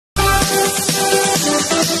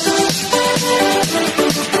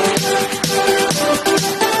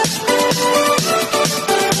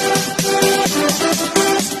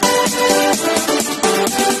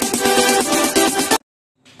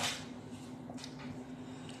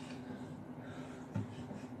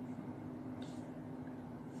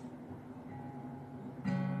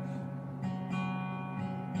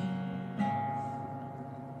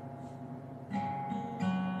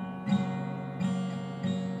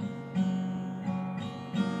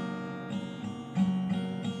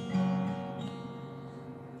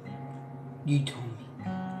You told me.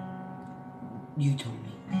 You told me.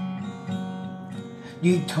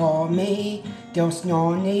 You told me there's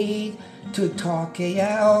no need to talk it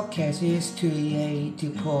out, 'cause it's too late to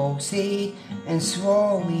proceed. And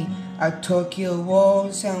slowly I took your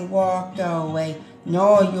words and walked away.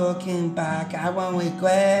 No looking back, I won't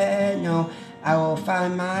regret, no, I will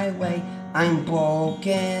find my way. I'm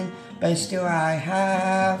broken, but still I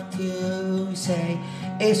have to say,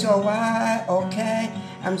 it's alright, okay,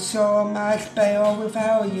 I'm so much better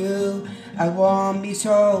without you. I won't be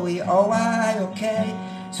sorry, alright, okay.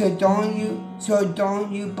 So don't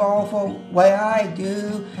you both for what I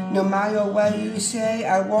do. No matter what you say,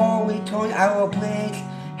 I will return. Our bridge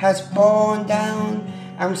has burned down.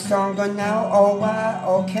 I'm stronger now, alright,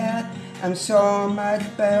 okay. I'm so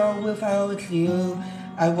much better without you.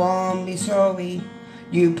 I won't be sorry.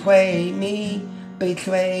 You played me,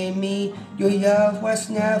 betrayed me. Your love was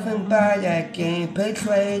nothing but a game.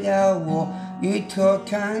 Betrayed our war. You took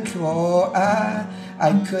control. I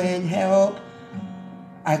couldn't help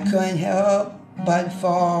but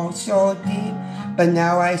fall so deep. But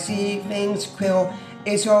now I see things clear.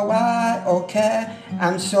 It's alright, okay.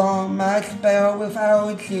 I'm so much better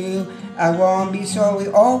without you. I won't be sorry,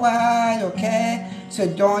 alright, okay. So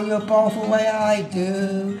don't you both for what I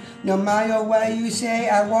do. No matter what you say,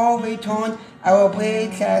 I won't return. Our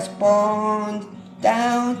bridge has burned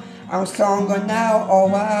down. I'm stronger now,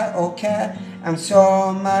 alright, okay. I'm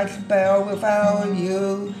so much better without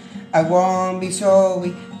you. I won't be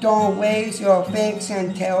sorry. Don't waste your fakes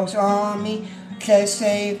and tells on me. Just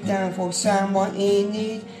save them for someone in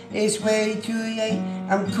need. It's way too late.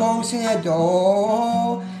 I'm closing the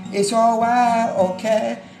door. It's alright,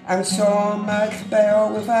 okay. I'm so much better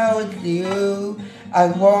without you. I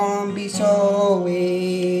won't be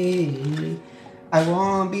sorry. I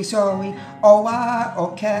won't be sorry, alright,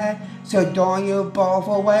 okay. So don't you both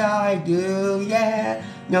for what I do, yeah.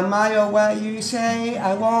 No matter what you say,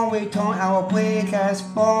 I won't return. Our bridge has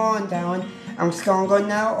burned down. I'm stronger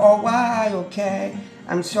now, alright, okay.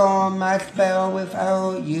 I'm so much better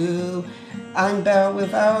without you. I'm better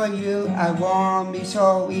without you. I won't be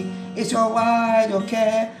sorry. It's alright,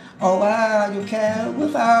 okay. Alright, okay,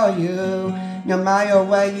 without you. No matter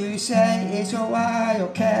what you say, it's alright,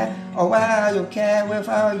 okay. Alright, okay,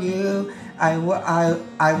 without you. I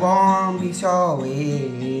won't be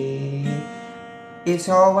sorry. It's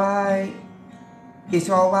alright,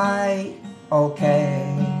 okay.